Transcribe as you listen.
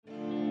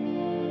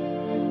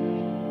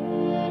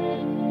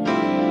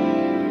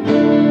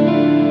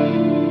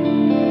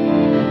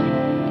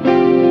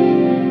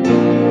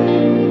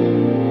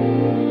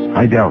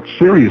I doubt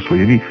seriously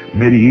any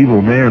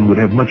medieval man would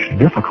have much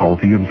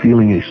difficulty in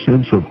feeling a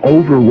sense of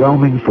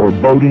overwhelming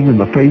foreboding in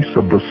the face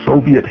of the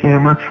Soviet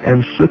hammer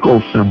and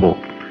sickle symbol.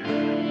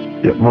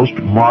 Yet most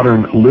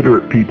modern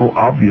literate people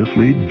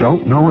obviously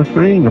don't know a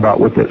thing about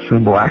what that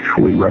symbol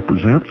actually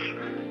represents,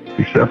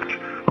 except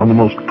on the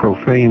most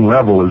profane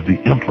level as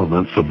the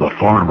implements of the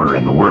farmer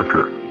and the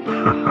worker.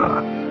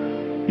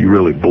 You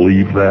really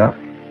believe that?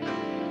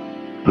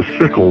 The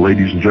sickle,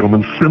 ladies and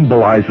gentlemen,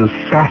 symbolizes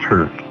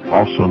Saturn,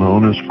 also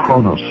known as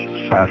Kronos,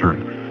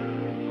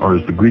 Saturn, or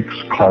as the Greeks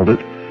called it,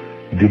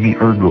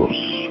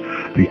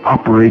 Demiurgos, the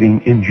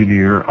operating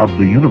engineer of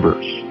the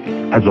universe,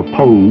 as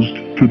opposed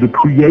to the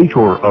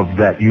creator of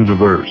that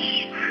universe,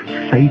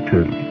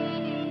 Satan,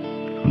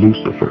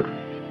 Lucifer.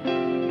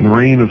 In the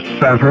reign of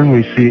Saturn,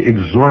 we see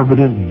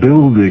exorbitant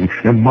building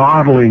and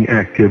modeling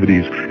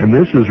activities, and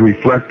this is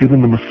reflected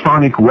in the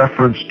Masonic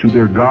reference to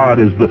their god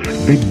as the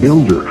big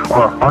builder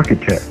or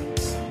architect.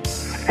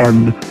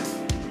 And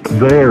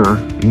their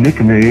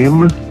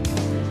nickname,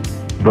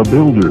 the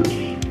Builders,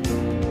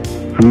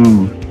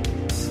 who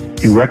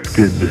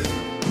erected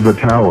the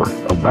Tower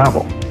of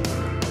Babel.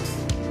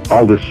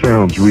 All this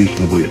sounds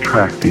reasonably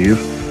attractive.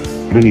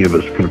 Many of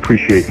us can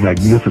appreciate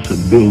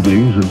magnificent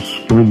buildings and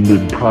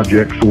splendid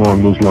projects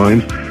along those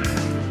lines.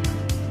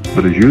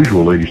 But as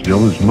usual, ladies and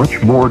gentlemen, there's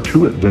much more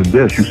to it than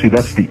this. You see,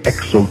 that's the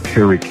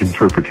exoteric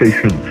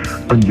interpretation.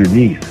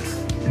 Underneath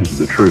is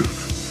the truth.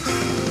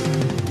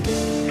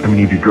 How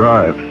many of you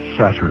drive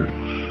Saturns?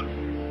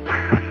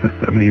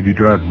 How many of you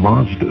drive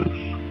Mazdas?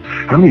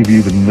 How many of you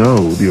even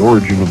know the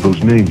origin of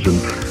those names and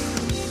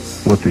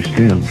what they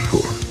stand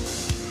for?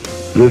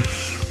 This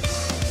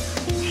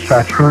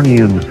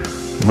Saturnian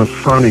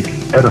Masonic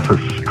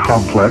edifice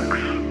complex,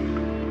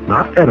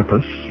 not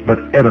Oedipus,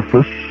 but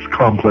edifice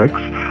complex,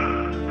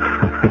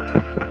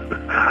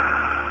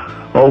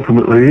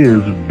 ultimately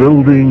is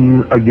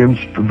building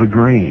against the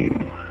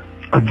grain,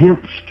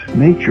 against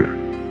nature.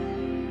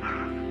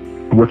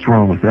 What's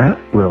wrong with that?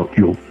 Well,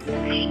 you'll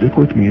stick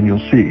with me and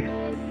you'll see.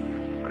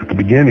 At the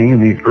beginning, in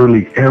the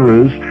early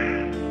eras,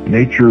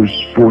 nature's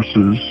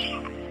forces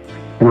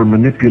were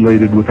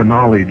manipulated with a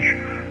knowledge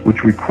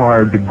which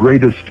required the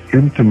greatest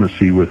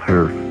intimacy with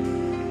her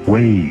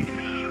ways,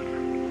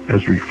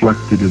 as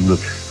reflected in the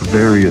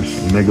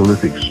various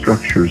megalithic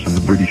structures in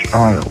the British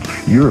Isles,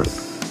 Europe,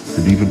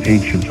 and even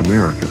ancient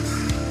America.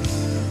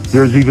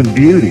 There's even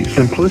beauty,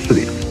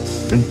 simplicity,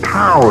 and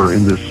power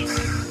in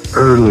this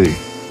early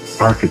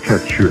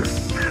architecture.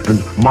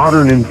 And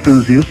modern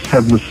enthusiasts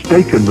have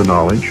mistaken the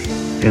knowledge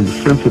and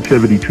the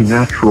sensitivity to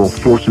natural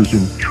forces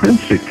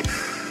intrinsic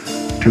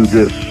to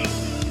this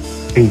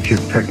ancient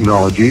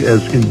technology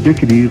as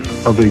indicative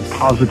of a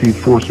positive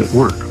force at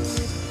work.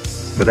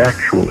 But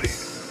actually,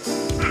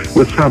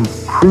 with some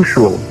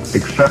crucial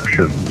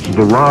exceptions,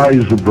 the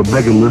rise of the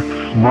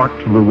megaliths marked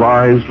the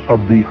rise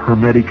of the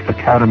Hermetic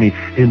Academy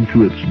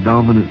into its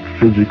dominant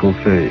physical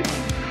phase.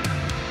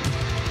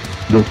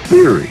 The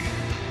theory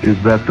is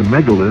that the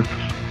megaliths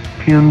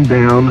pin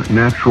down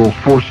natural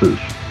forces,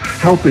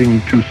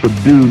 helping to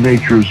subdue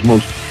nature's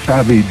most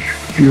savage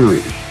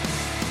furies.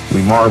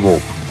 We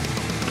marvel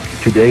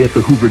today at the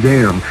Hoover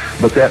Dam,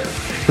 but that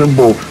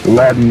symbol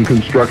Latin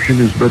construction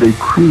is but a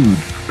crude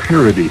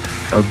parody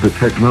of the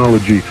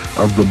technology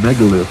of the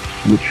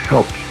megaliths, which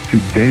helped to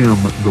dam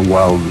the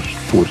wildest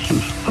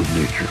forces of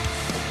nature.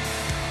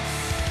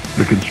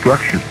 The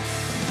construction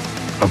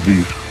of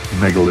these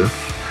megaliths,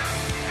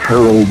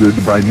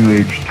 heralded by New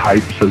Age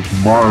types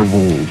as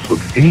marvels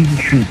of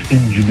ancient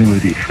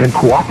ingenuity and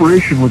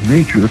cooperation with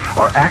nature,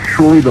 are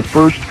actually the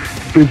first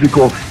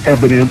physical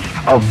evidence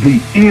of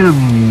the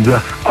end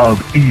of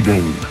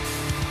Eden,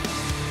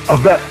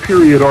 of that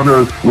period on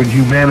earth when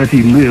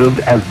humanity lived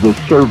as the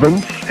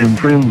servants and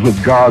friends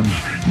of God's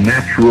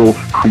natural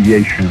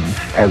creation,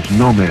 as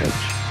nomads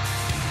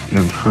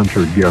and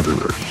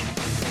hunter-gatherers.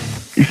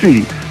 You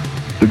see,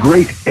 the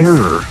great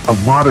error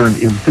of modern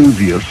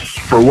enthusiasts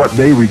for what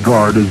they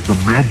regard as the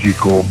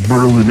magical,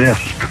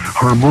 Merlin-esque,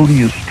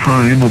 harmonious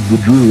time of the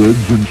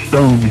Druids and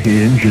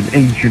Stonehenge in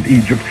ancient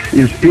Egypt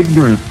is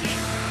ignorance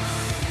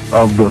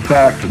of the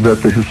fact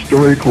that the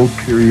historical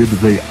period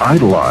they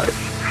idolize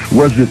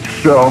was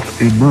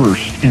itself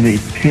immersed in a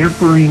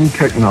tampering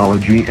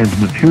technology and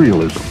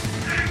materialism,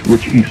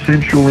 which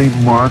essentially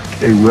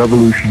marked a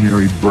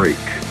revolutionary break.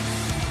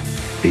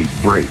 A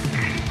break.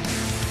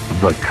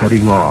 The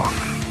cutting off.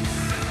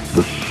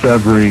 The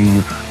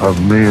severing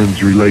of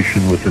man's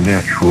relation with the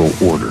natural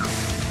order.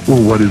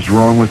 Well, what is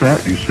wrong with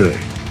that, you say?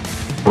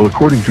 Well,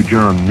 according to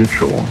John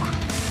Mitchell,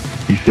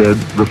 he said,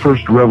 the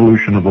first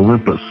revolution of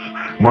Olympus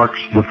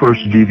marks the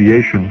first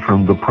deviation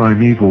from the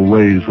primeval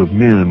ways of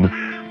men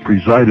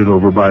presided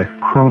over by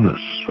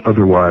Cronus,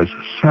 otherwise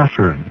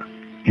Saturn.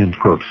 End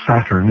quote.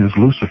 Saturn is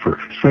Lucifer,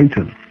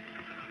 Satan.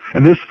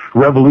 And this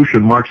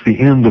revolution marks the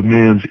end of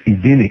man's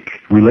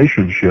Edenic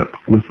relationship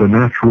with the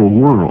natural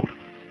world.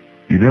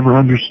 You never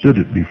understood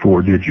it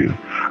before, did you?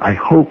 I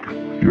hope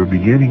you're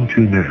beginning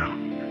to now.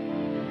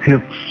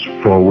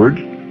 Henceforward,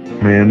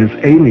 man is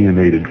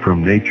alienated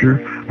from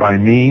nature by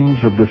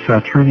means of the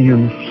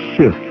Saturnian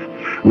Sith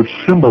which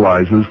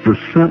symbolizes the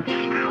sense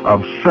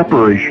of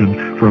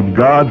separation from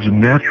God's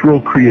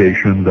natural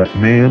creation that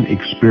man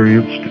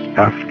experienced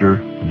after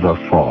the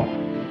fall.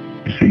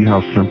 You see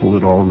how simple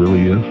it all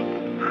really is?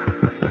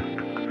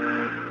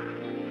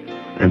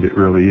 And it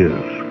really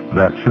is.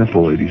 That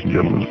simple, ladies and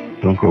gentlemen.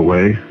 Don't go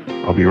away.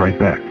 I'll be right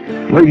back.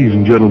 Ladies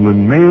and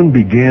gentlemen, man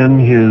began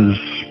his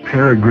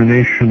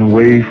peregrination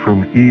away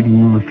from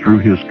Eden through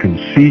his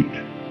conceit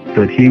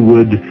that he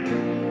would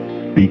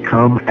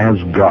become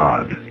as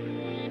God.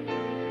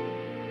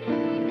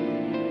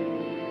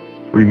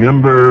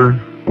 Remember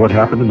what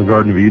happened in the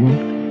Garden of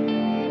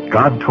Eden?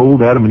 God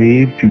told Adam and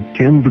Eve to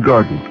tend the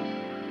garden.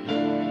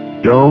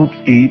 Don't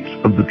eat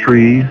of the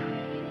tree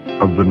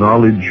of the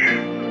knowledge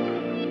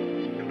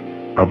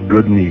of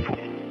good and evil.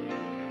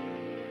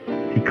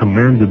 He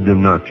commanded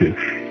them not to.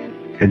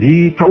 And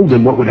he told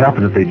them what would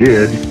happen if they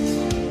did.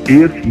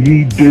 If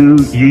ye do,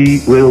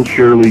 ye will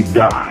surely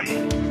die.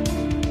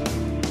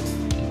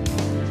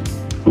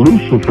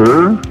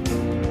 Lucifer,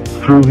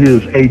 through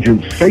his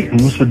agent Satan,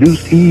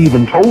 seduced Eve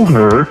and told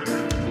her,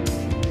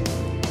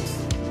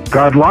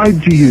 God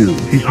lied to you.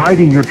 He's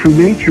hiding your true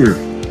nature.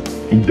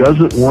 He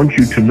doesn't want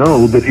you to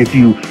know that if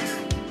you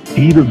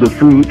eat of the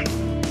fruit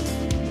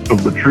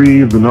of the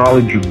tree of the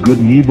knowledge of good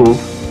and evil,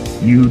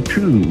 you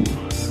too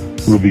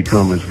will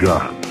become as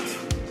gods.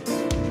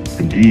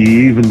 And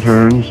Eve, in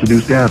turn,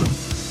 seduced Adam.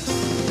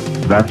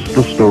 That's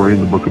the story in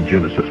the book of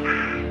Genesis.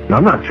 Now,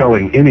 I'm not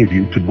telling any of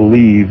you to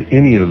believe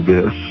any of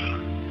this.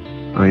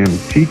 I am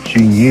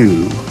teaching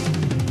you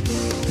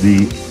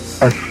the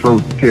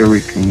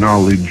esoteric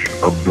knowledge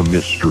of the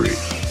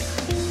mysteries.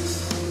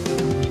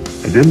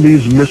 And in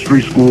these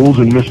mystery schools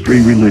and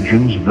mystery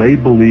religions, they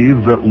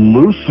believe that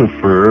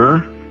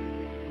Lucifer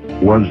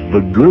was the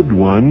good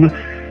one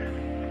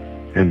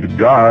and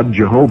God,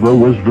 Jehovah,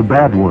 was the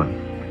bad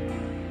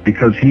one,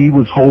 because he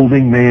was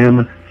holding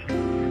man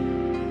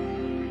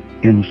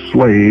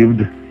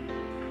enslaved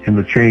in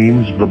the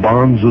chains, the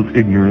bonds of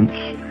ignorance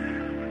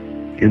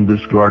in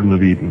this Garden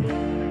of Eden.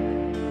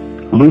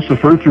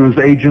 Lucifer, through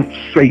his agent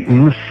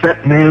Satan,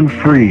 set man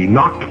free,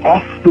 knocked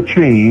off the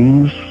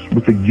chains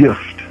with the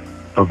gift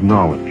of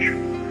knowledge.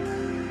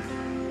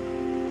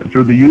 And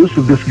through the use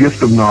of this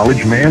gift of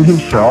knowledge, man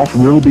himself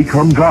will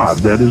become God.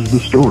 That is the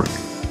story.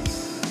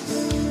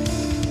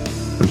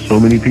 And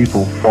so many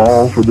people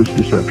fall for this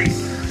deception.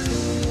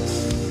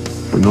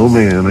 For no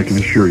man, I can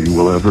assure you,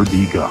 will ever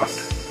be God.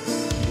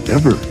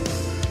 Ever.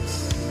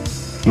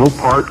 No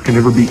part can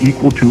ever be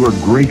equal to or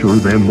greater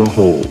than the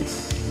whole.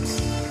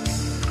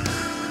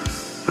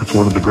 That's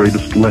one of the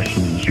greatest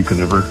lessons you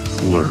can ever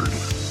learn.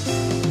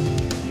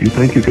 You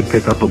think you could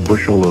pick up a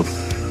bushel of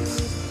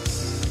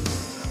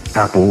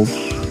apples,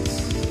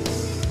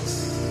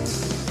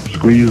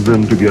 squeeze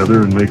them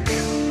together and make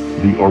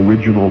the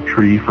original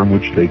tree from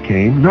which they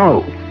came?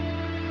 No.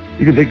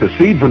 You can take the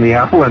seed from the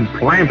apple and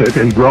plant it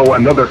and grow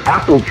another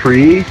apple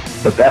tree,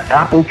 but that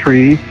apple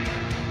tree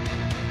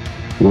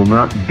will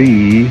not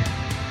be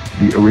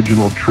the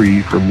original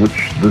tree from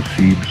which the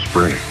seed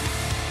sprang.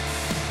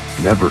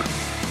 Never.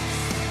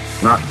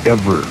 Not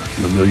ever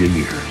in a million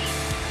years.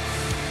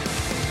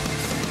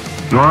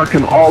 Nor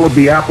can all of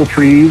the apple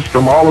trees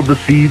from all of the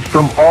seeds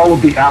from all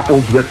of the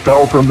apples that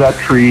fell from that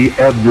tree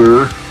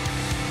ever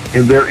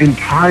in their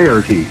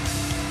entirety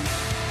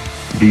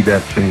be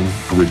that same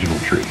original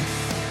tree.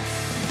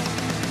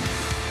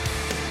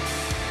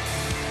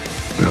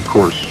 And of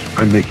course,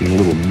 I'm making a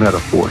little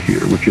metaphor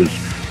here, which is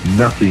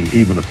nothing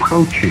even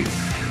approaching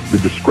the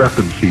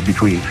discrepancy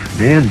between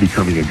man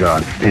becoming a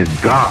god and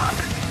God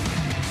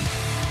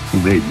who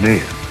made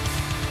man.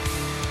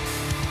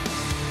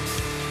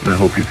 And I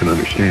hope you can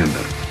understand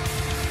that.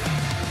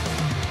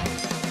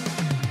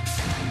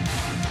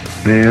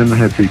 Man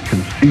had the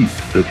conceit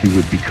that he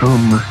would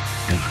become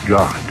as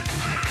God.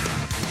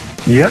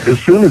 Yet, as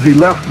soon as he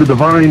left the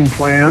divine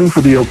plan for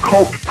the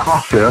occult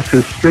process,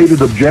 his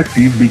stated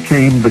objective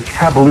became the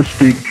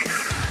Kabbalistic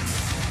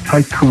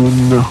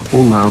Tikkun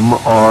Olam,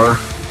 or,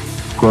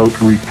 quote,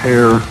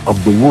 repair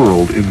of the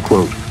world, end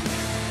quote.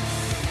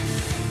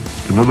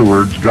 In other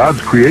words,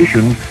 God's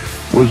creation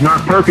was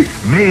not perfect.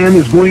 Man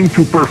is going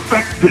to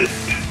perfect it.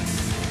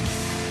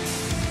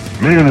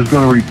 Man is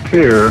going to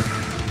repair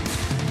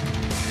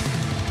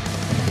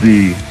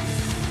the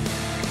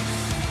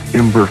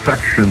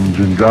imperfections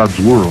in God's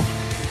world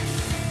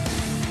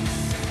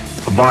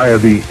via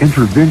the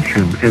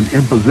intervention and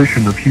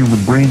imposition of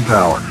human brain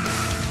power,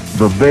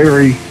 the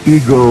very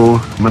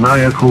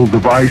egomaniacal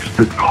device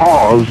that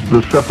caused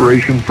the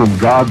separation from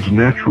God's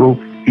natural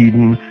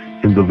Eden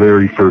in the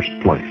very first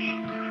place.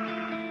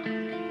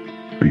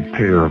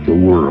 Repair of the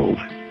world.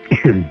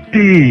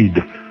 Indeed,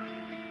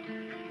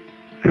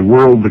 a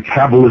world the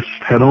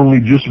Kabbalists had only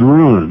just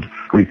ruined.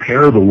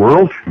 Repair the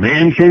world?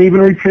 Man can't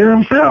even repair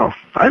himself.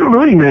 I don't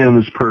know any man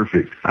that's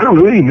perfect. I don't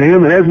know any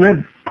man that hasn't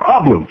had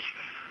problems.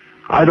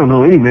 I don't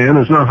know any man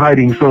that's not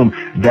hiding some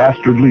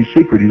dastardly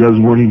secret he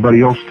doesn't want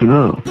anybody else to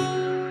know.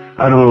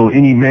 I don't know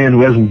any man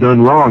who hasn't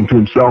done wrong to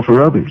himself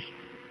or others.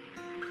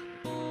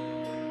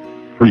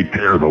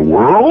 Repair the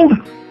world?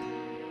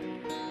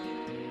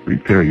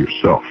 Repair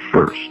yourself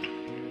first.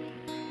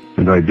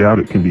 And I doubt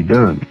it can be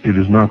done. It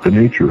is not the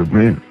nature of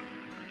man.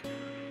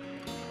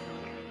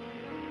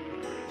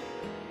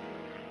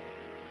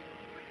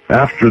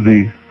 After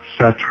the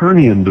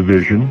Saturnian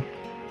division,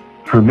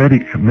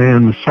 Hermetic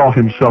man saw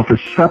himself as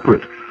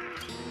separate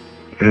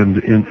and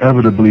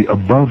inevitably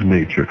above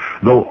nature,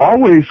 though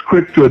always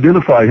quick to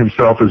identify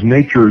himself as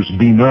nature's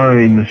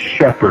benign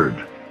shepherd.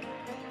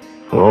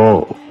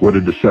 Oh, what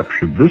a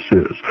deception this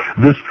is.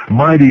 This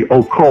mighty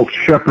occult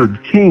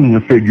shepherd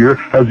king figure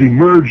has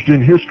emerged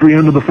in history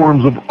under the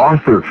forms of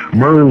Arthur,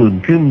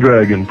 Merlin,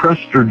 Pendragon,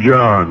 Prester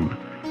John,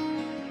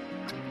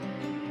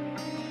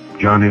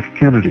 John F.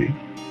 Kennedy,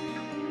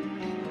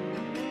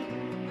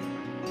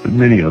 and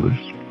many others.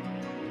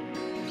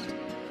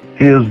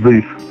 He is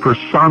the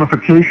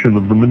personification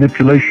of the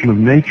manipulation of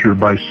nature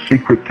by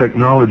secret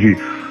technology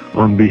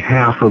on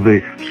behalf of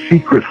a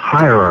secret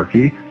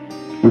hierarchy,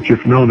 which,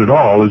 if known at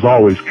all, is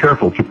always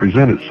careful to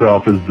present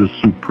itself as the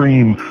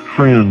supreme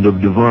friend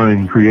of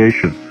divine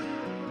creation.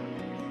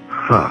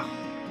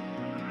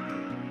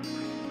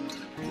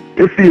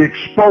 If the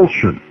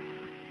expulsion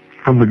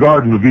from the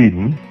Garden of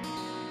Eden,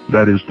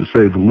 that is to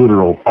say, the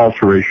literal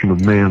alteration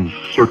of man's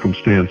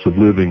circumstance of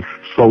living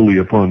solely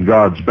upon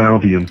God's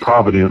bounty and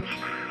providence,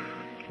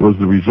 was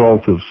the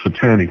result of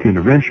satanic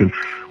intervention,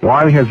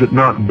 why has it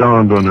not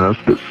dawned on us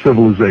that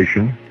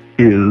civilization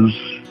is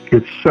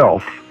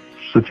itself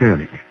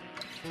satanic?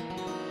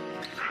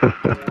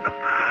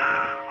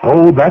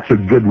 Oh, that's a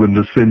good one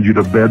to send you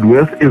to bed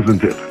with,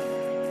 isn't it?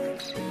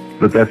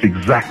 But that's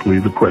exactly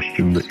the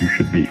question that you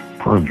should be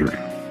pondering.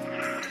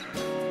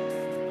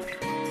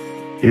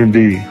 In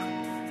the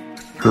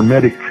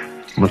Hermetic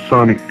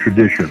Masonic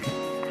tradition,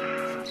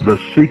 the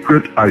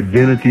secret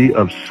identity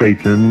of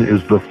Satan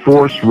is the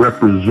force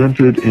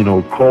represented in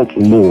occult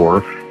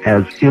lore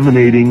as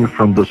emanating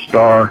from the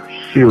star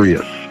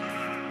Sirius,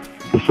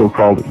 the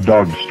so-called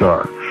dog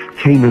star,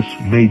 Canis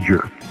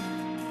Major.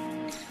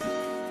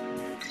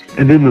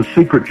 And in the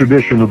secret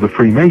tradition of the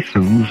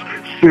Freemasons,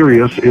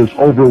 Sirius is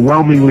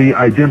overwhelmingly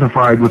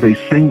identified with a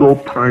single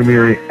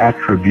primary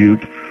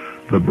attribute,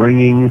 the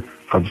bringing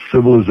of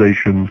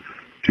civilization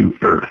to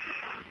Earth.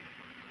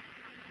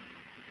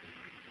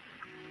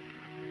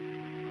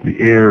 The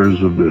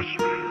heirs of this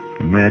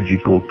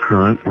magical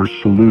current were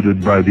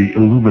saluted by the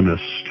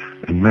Illuminist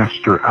and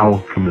master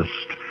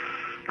alchemist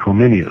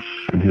Comenius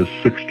in his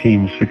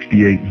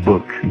 1668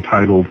 book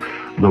entitled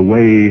The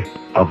Way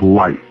of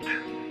Light.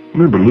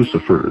 Remember,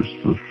 Lucifer is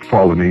the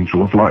fallen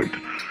angel of light.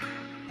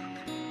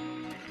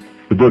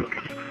 The book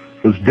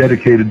was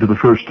dedicated to the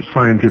first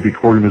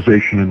scientific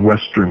organization in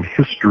Western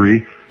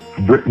history,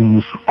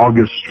 Britain's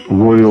August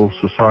Royal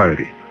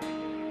Society.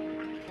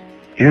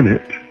 In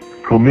it,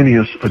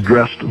 Comenius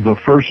addressed the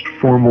first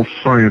formal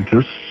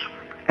scientists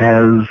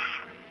as,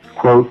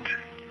 quote,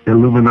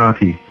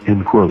 Illuminati,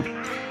 end quote,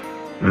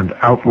 and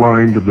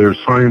outlined their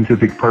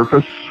scientific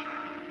purpose,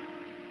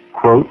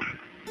 quote,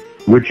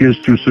 which is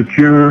to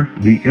secure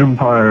the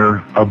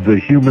empire of the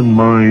human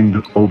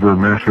mind over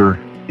matter,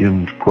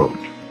 end quote.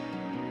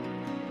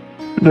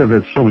 And I've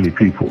had so many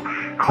people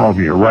call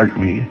me or write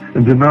me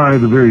and deny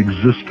the very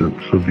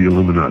existence of the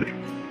Illuminati.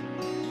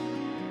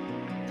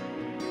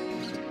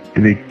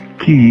 In a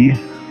key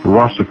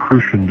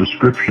Rosicrucian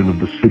description of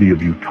the city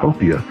of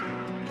Utopia,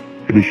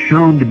 it is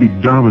shown to be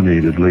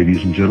dominated,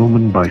 ladies and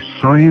gentlemen, by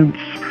science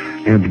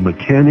and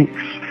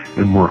mechanics,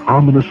 and more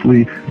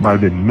ominously by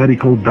the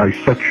medical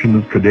dissection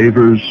of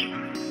cadavers,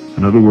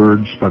 in other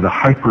words, by the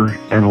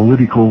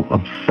hyper-analytical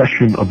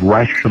obsession of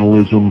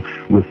rationalism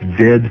with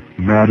dead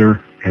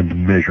matter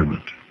and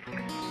measurement.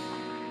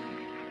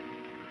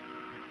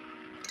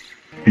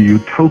 The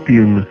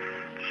utopian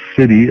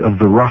city of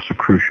the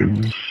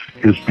Rosicrucians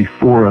is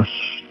before us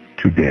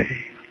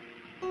today.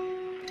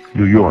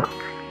 New York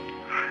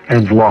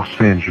and Los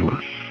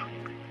Angeles,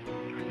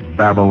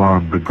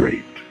 Babylon the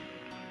Great.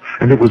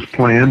 And it was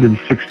planned in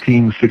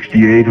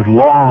 1668 and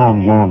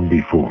long, long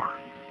before.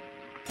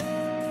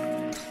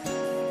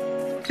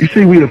 You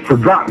see, we have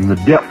forgotten the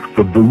depth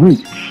of the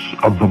roots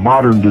of the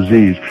modern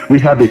disease. We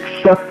have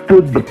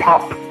accepted the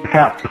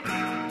pop-pap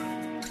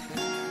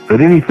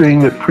that anything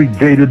that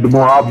predated the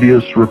more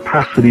obvious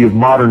rapacity of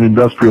modern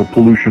industrial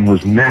pollution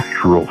was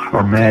natural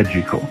or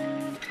magical.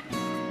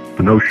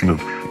 The notion of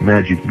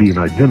magic being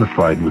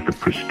identified with the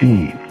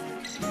pristine.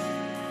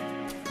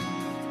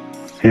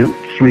 Hence,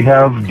 we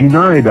have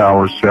denied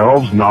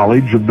ourselves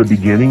knowledge of the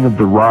beginning of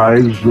the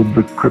rise of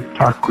the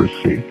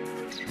cryptocracy.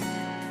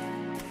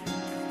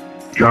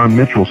 John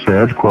Mitchell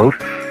said, quote,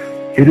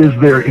 "It is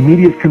their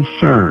immediate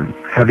concern,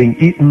 having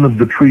eaten of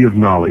the tree of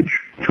knowledge,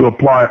 to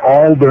apply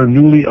all their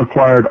newly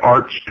acquired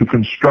arts to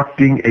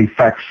constructing a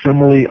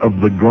facsimile of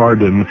the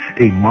garden,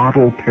 a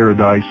model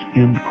paradise,"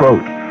 end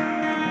quote.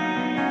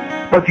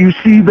 But you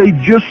see, they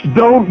just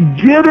don't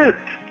get it.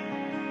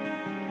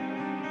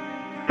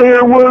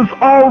 There was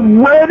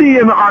already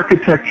an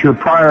architecture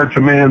prior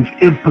to man's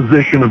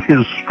imposition of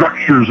his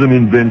structures and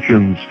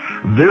inventions.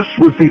 This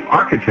was the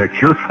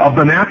architecture of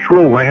the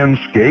natural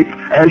landscape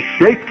as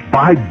shaped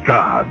by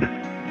God.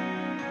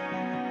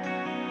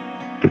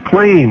 To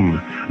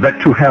claim that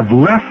to have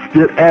left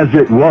it as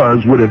it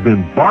was would have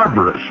been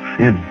barbarous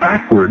and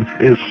backward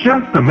is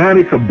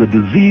symptomatic of the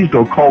diseased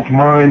occult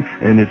mind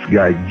and its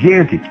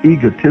gigantic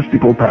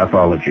egotistical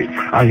pathology.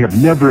 I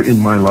have never in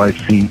my life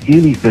seen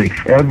anything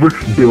ever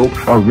built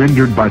or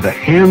rendered by the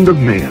hand of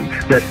man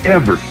that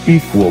ever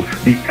equaled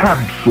the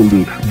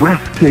absolute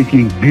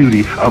breathtaking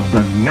beauty of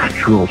the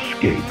natural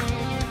scape.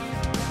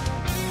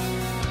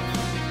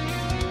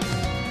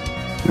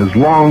 As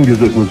long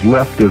as it was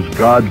left as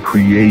God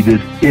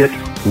created, it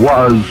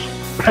was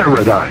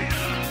paradise.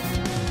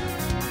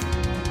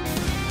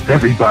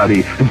 Everybody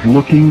is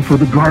looking for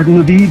the Garden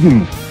of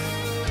Eden.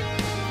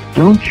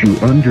 Don't you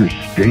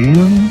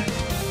understand?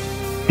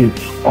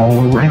 It's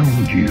all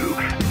around you.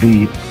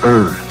 The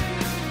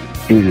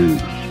earth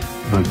is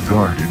the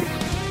Garden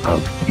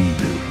of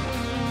Eden.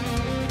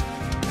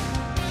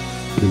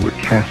 They were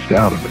cast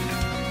out of it.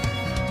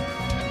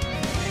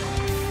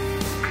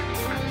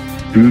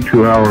 Due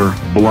to our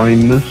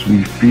blindness,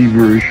 we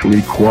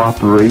feverishly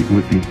cooperate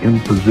with the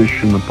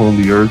imposition upon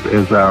the earth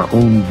as our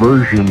own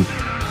version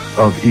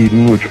of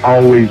Eden, which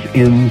always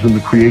ends in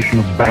the creation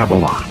of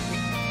Babylon,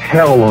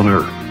 hell on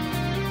earth.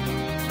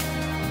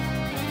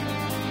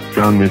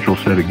 John Mitchell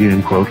said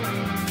again, quote,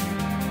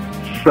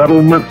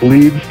 "Settlement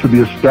leads to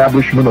the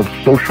establishment of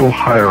social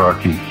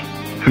hierarchies,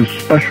 to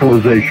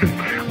specialization,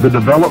 the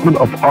development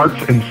of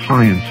arts and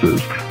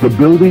sciences, the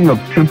building of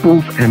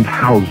temples and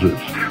houses.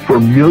 For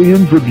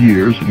millions of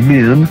years,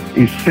 men,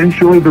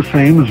 essentially the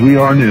same as we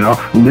are now,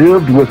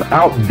 lived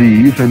without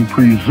these and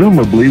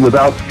presumably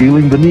without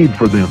feeling the need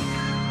for them."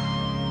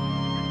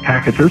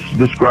 Tacitus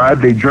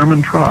described a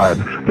German tribe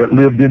that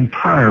lived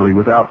entirely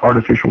without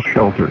artificial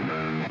shelter.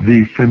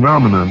 The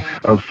phenomenon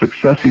of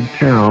successive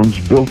towns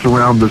built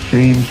around the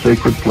same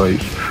sacred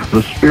place,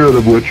 the spirit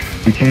of which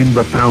became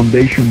the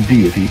foundation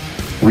deity,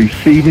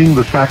 receiving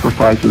the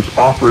sacrifices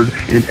offered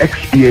in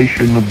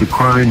expiation of the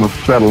crime of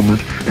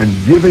settlement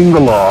and giving the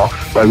law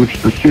by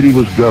which the city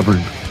was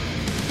governed.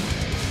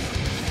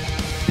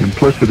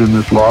 Implicit in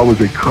this law was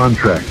a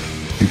contract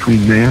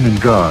between man and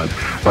God,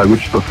 by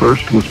which the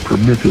first was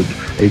permitted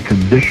a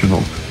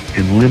conditional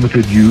and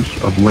limited use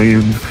of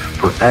land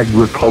for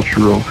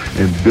agricultural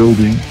and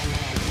building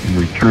in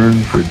return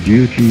for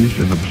duties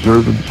and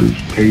observances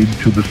paid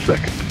to the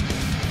second.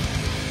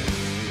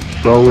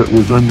 So it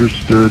was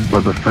understood by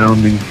the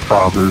founding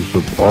fathers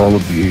of all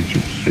of the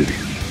ancient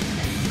cities.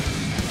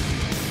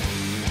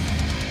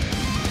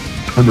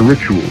 And the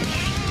rituals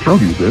tell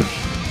you this.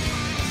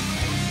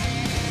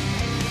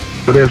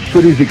 But as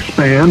cities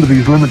expand,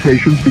 these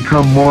limitations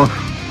become more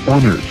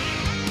onerous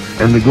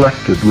and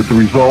neglected, with the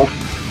result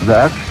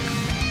that,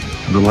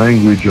 in the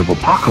language of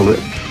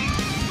Apocalypse,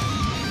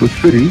 the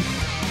city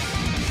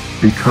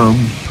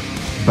becomes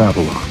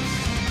Babylon,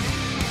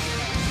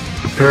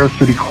 the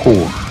parasitic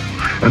whore,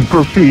 and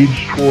proceeds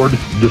toward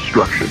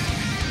destruction.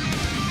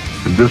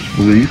 In this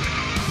belief,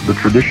 the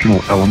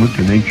traditional element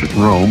in ancient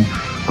Rome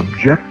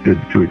objected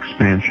to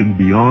expansion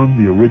beyond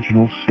the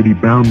original city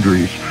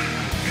boundaries,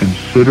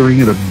 considering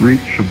it a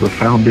breach of the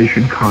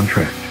foundation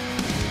contract.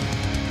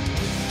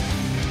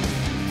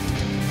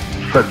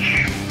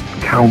 Such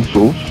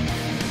councils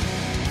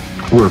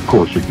were, of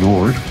course,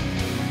 ignored,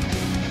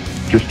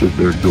 just as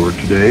they're ignored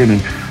today, and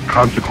in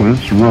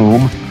consequence,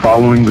 Rome,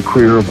 following the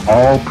career of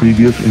all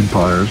previous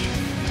empires,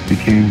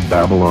 became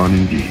Babylon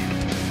indeed.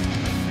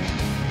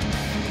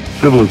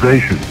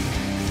 Civilization,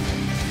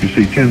 you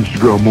see, tends to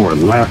grow more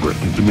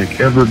elaborate and to make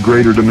ever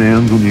greater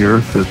demands on the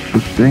earth as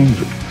sustains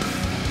it.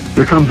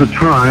 There comes a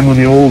time when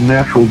the old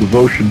natural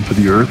devotion to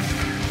the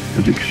earth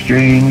is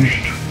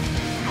exchanged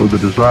for the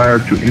desire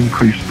to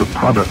increase the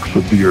products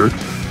of the earth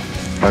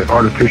by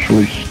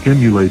artificially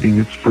stimulating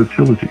its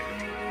fertility.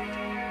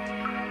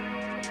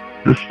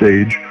 This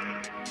stage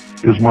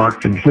is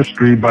marked in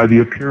history by the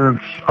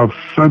appearance of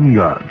sun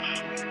gods,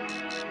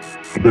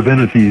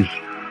 divinities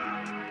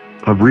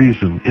of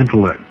reason,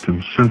 intellect,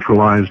 and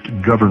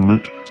centralized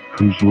government,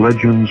 whose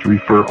legends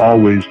refer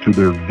always to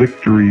their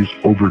victories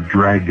over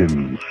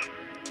dragons,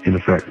 in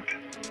effect,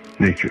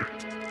 nature.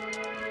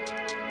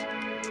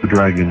 The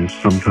dragon is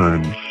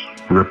sometimes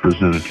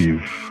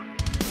representative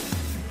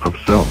of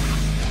self.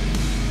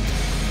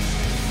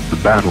 The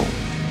battle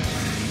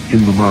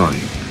in the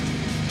mind.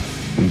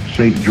 When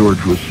St.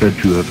 George was said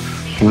to have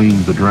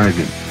slain the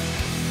dragon,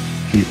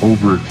 he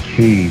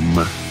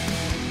overcame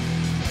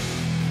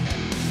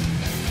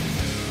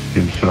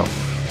himself.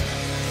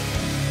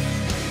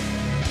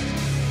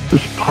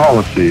 This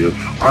policy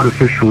of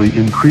artificially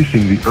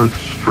increasing the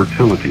earth's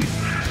fertility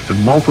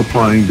and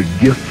multiplying the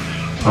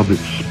gifts of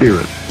its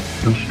spirit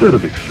instead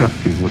of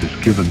accepting what is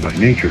given by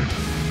nature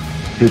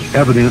is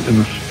evident in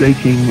the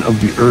staking of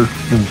the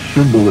earth in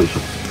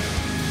symbolism,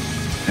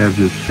 as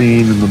is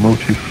seen in the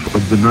motif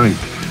of the knight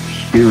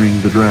spearing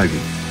the dragon,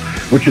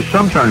 which is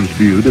sometimes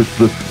viewed as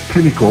the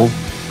pinnacle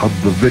of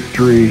the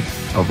victory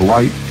of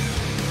light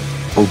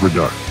over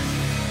dark.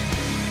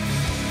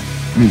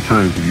 How many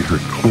times have you heard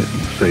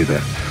Clinton say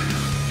that?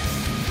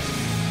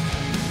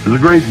 There's a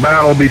great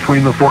battle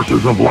between the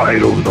forces of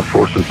light over the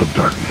forces of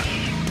darkness.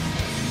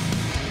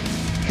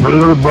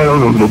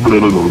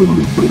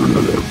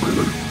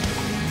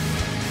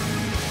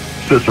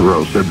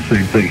 Cicero said the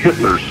same thing.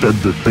 Hitler said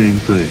the same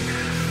thing.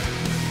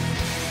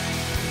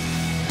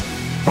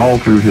 All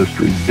through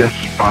history,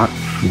 despots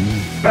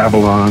and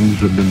Babylons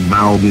have been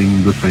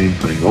mouthing the same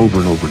thing over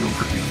and over and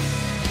over again.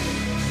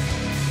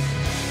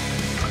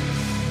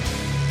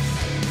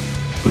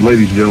 But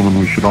ladies and gentlemen,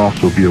 we should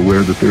also be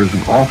aware that there is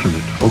an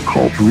alternate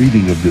occult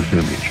reading of this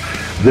image.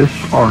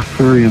 This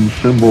Arthurian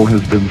symbol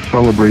has been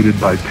celebrated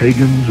by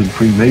pagans and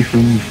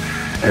Freemasons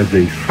as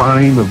a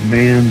sign of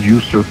man's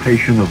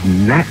usurpation of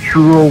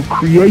natural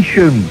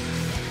creation.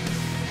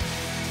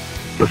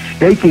 The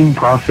staking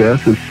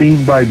process is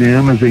seen by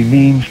them as a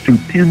means to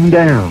pin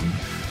down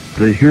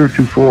the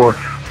heretofore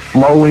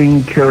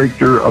flowing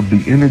character of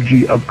the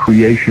energy of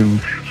creation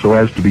so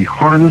as to be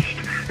harnessed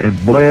and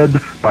bled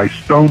by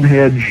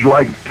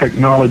Stonehenge-like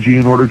technology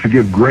in order to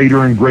give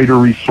greater and greater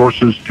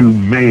resources to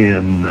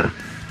man.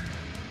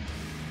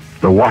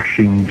 The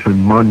Washington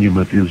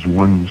Monument is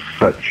one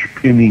such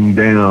pinning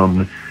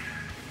down.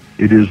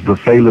 It is the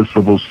phallus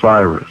of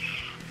Osiris,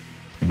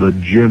 the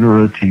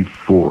generative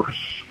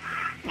force,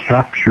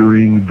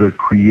 capturing the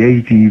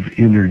creative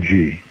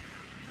energy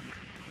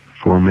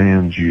for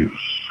man's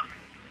use.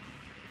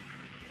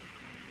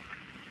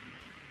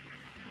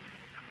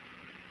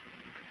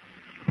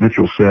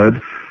 Mitchell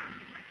said,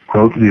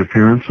 quote, "The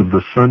appearance of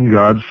the sun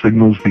god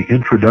signals the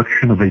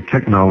introduction of a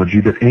technology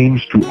that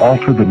aims to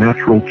alter the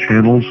natural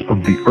channels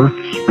of the earth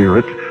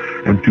spirit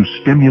and to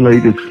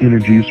stimulate its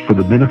energies for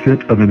the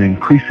benefit of an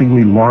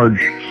increasingly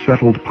large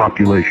settled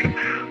population.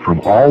 From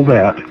all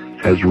that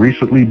has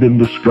recently been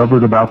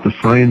discovered about the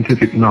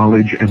scientific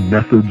knowledge and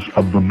methods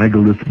of the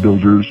megalith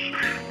builders,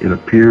 it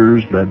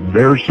appears that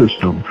their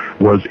system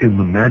was in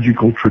the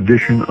magical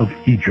tradition of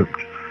Egypt,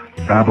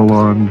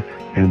 Babylon,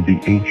 and the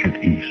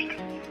ancient East.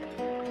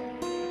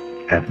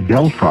 At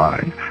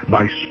Delphi,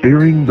 by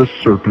spearing the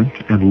serpent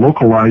and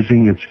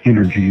localizing its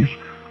energies,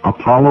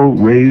 Apollo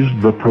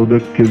raised the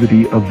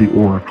productivity of the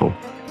oracle.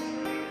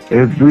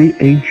 Every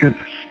ancient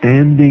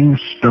standing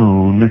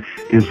stone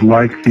is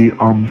like the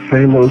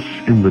omphalos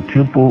in the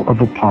temple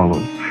of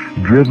Apollo,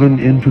 driven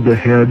into the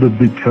head of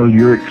the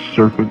telluric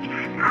serpent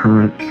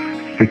current,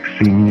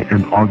 fixing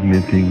and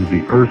augmenting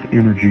the earth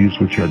energies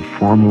which had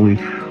formerly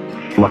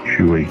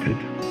fluctuated.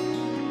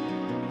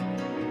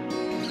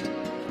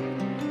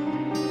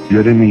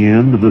 Yet in the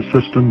end, the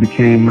system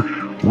became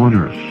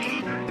onerous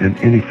and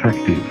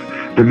ineffective,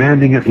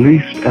 demanding at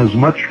least as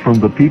much from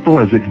the people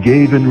as it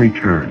gave in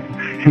return.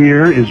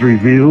 Here is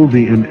revealed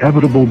the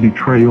inevitable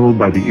betrayal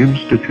by the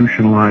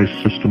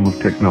institutionalized system of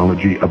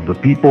technology of the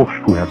people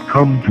who have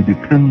come to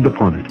depend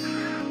upon it.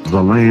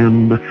 The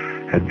land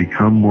had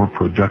become more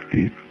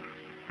productive,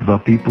 the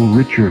people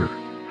richer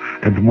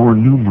and more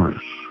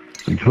numerous,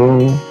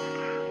 until,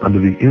 under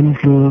the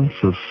influence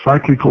of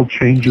cyclical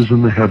changes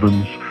in the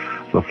heavens,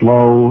 the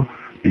flow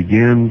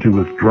began to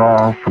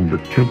withdraw from the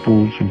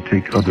temples and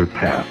take other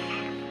paths.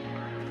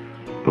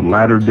 The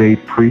latter-day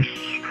priests,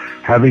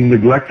 having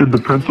neglected the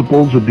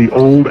principles of the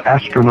old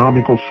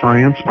astronomical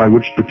science by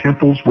which the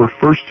temples were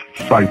first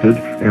sited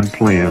and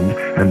planned,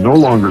 and no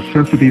longer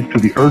sensitive to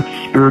the earth's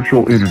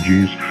spiritual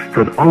energies,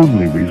 could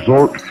only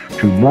resort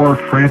to more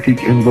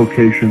frantic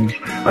invocations,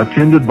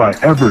 attended by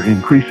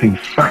ever-increasing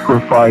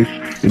sacrifice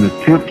in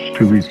attempts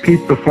to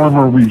repeat the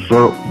former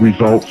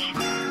results,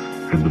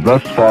 and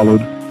thus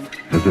followed,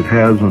 as it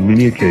has on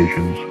many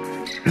occasions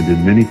and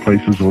in many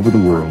places over the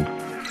world,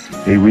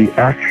 a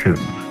reaction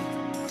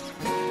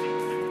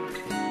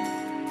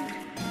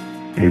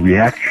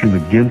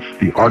against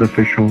the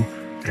artificial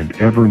and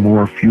ever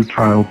more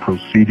futile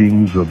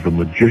proceedings of the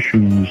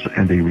magicians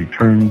and a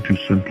return to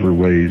simpler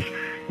ways,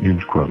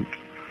 end quote.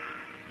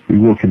 We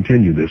will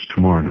continue this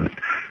tomorrow night.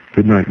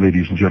 Good night,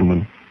 ladies and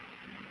gentlemen,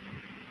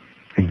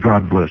 and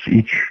God bless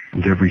each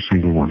and every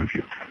single one of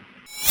you.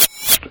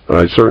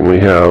 I certainly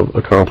have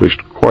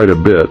accomplished quite a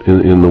bit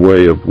in the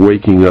way of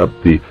waking up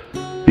the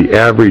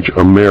average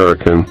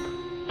American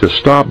to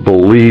stop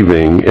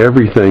believing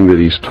everything that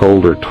he's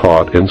told or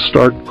taught and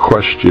start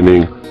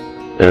questioning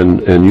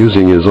and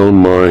using his own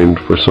mind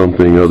for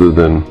something other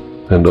than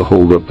to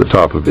hold up the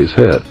top of his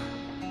head.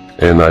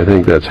 And I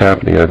think that's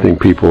happening. I think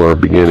people are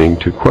beginning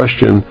to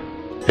question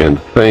and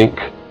think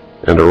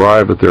and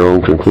arrive at their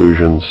own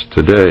conclusions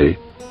today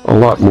a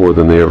lot more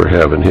than they ever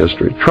have in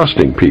history.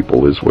 Trusting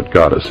people is what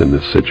got us in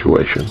this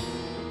situation.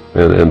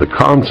 And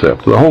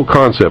the whole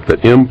concept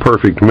that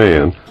imperfect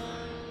man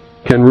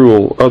can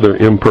rule other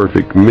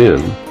imperfect men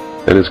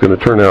and it's going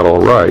to turn out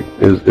all right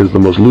is the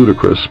most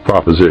ludicrous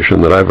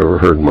proposition that I've ever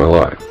heard in my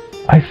life.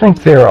 I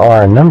think there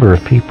are a number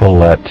of people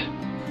that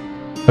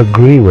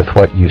agree with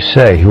what you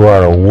say, who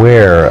are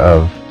aware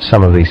of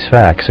some of these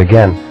facts.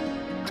 Again,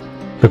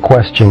 the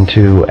question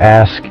to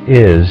ask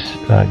is,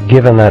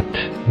 given that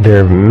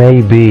there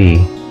may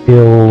be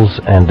ills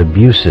and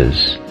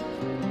abuses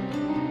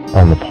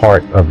on the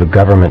part of the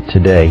government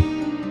today,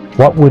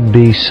 what would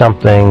be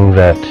something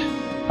that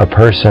a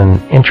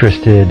person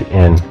interested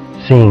in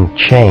seeing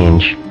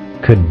change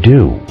could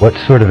do? What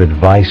sort of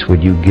advice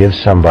would you give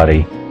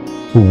somebody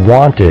who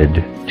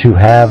wanted to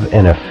have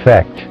an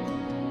effect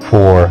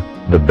for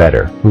the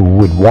better, who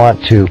would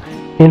want to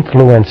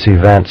influence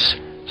events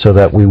so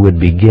that we would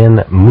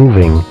begin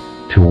moving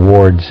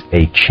towards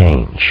a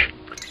change?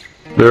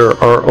 There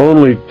are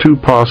only two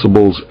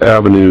possible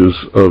avenues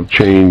of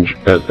change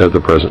at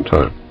the present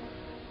time.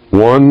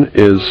 One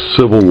is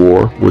civil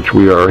war, which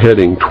we are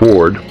heading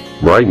toward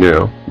right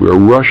now. We are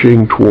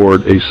rushing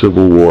toward a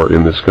civil war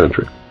in this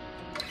country.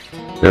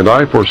 And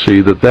I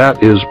foresee that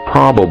that is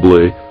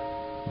probably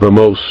the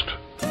most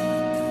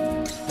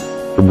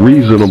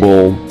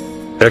reasonable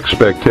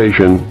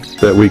expectation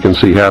that we can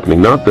see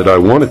happening. Not that I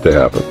want it to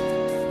happen.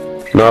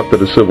 Not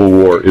that a civil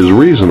war is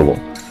reasonable.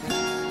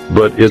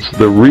 But it's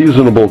the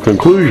reasonable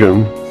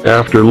conclusion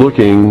after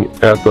looking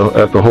at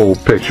the whole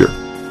picture.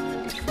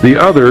 The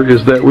other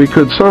is that we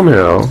could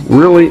somehow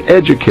really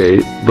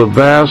educate the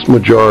vast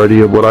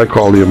majority of what I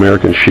call the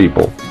American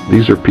sheeple.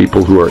 These are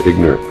people who are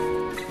ignorant.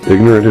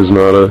 Ignorant is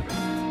not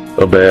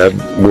a bad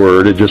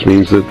word. It just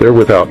means that they're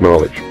without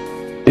knowledge.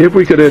 If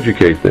we could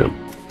educate them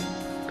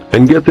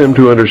and get them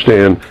to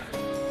understand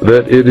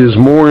that it is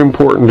more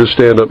important to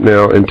stand up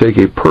now and take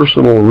a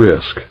personal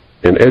risk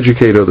and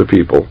educate other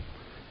people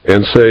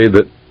and say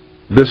that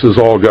this has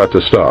all got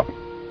to stop.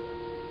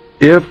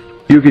 If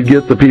you could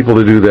get the people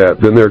to do that,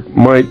 then there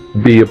might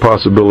be a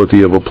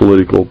possibility of a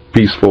political,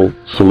 peaceful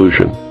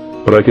solution.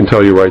 But I can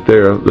tell you right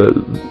there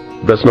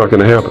that that's not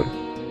going to happen.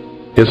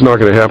 It's not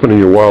going to happen in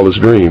your wildest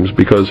dreams,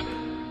 because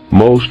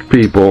most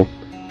people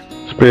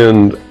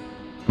spend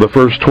the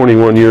first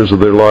 21 years of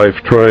their life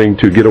trying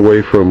to get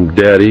away from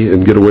daddy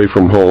and get away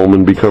from home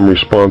and become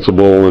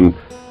responsible and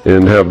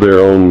have their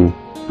own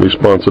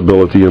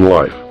responsibility in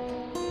life.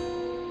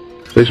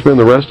 They spend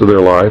the rest of their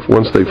life,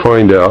 once they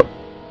find out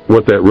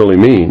what that really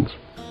means,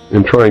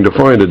 in trying to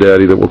find a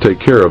daddy that will take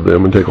care of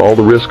them and take all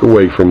the risk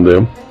away from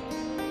them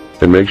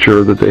and make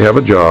sure that they have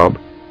a job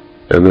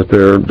and that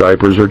their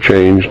diapers are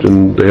changed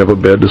and they have a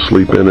bed to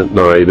sleep in at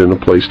night and a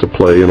place to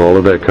play and all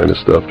of that kind of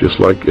stuff, just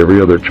like every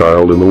other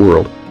child in the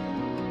world.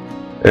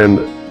 And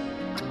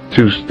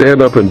to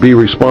stand up and be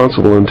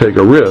responsible and take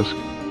a risk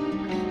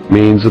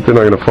means that they're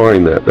not going to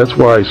find that. That's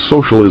why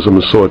socialism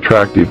is so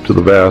attractive to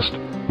the vast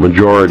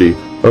majority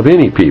of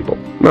any people,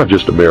 not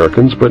just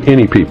Americans, but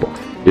any people.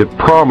 It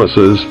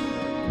promises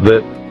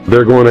that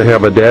they're going to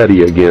have a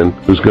daddy again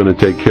who's going to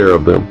take care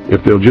of them.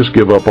 If they'll just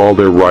give up all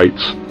their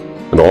rights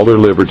and all their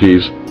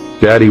liberties,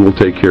 daddy will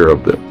take care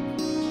of them.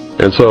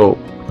 And so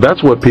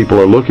that's what people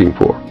are looking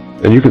for.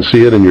 And you can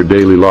see it in your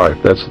daily life.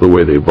 That's the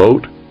way they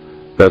vote.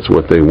 That's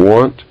what they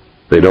want.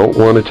 They don't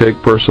want to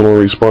take personal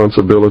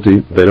responsibility.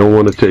 They don't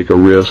want to take a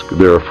risk.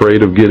 They're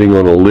afraid of getting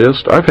on a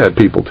list. I've had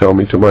people tell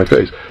me to my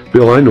face,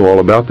 Bill, I know all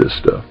about this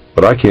stuff,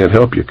 but I can't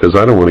help you because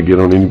I don't want to get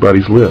on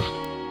anybody's list.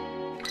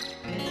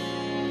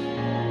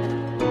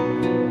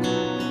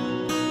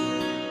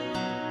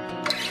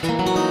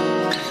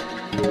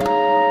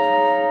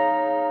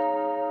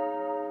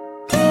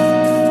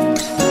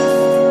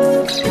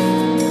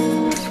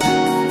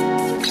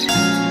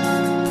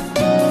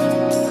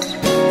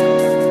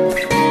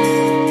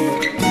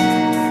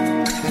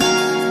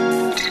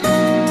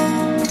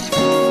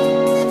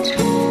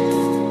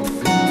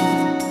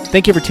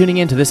 Thank you for tuning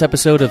in to this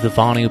episode of the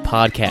Vonu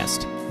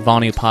Podcast.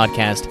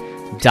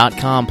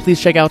 VonuPodcast.com.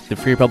 Please check out the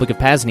Free Republic of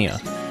Pasnia,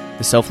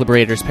 the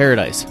Self-Liberator's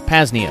Paradise,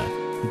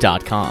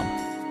 Pasnia.com.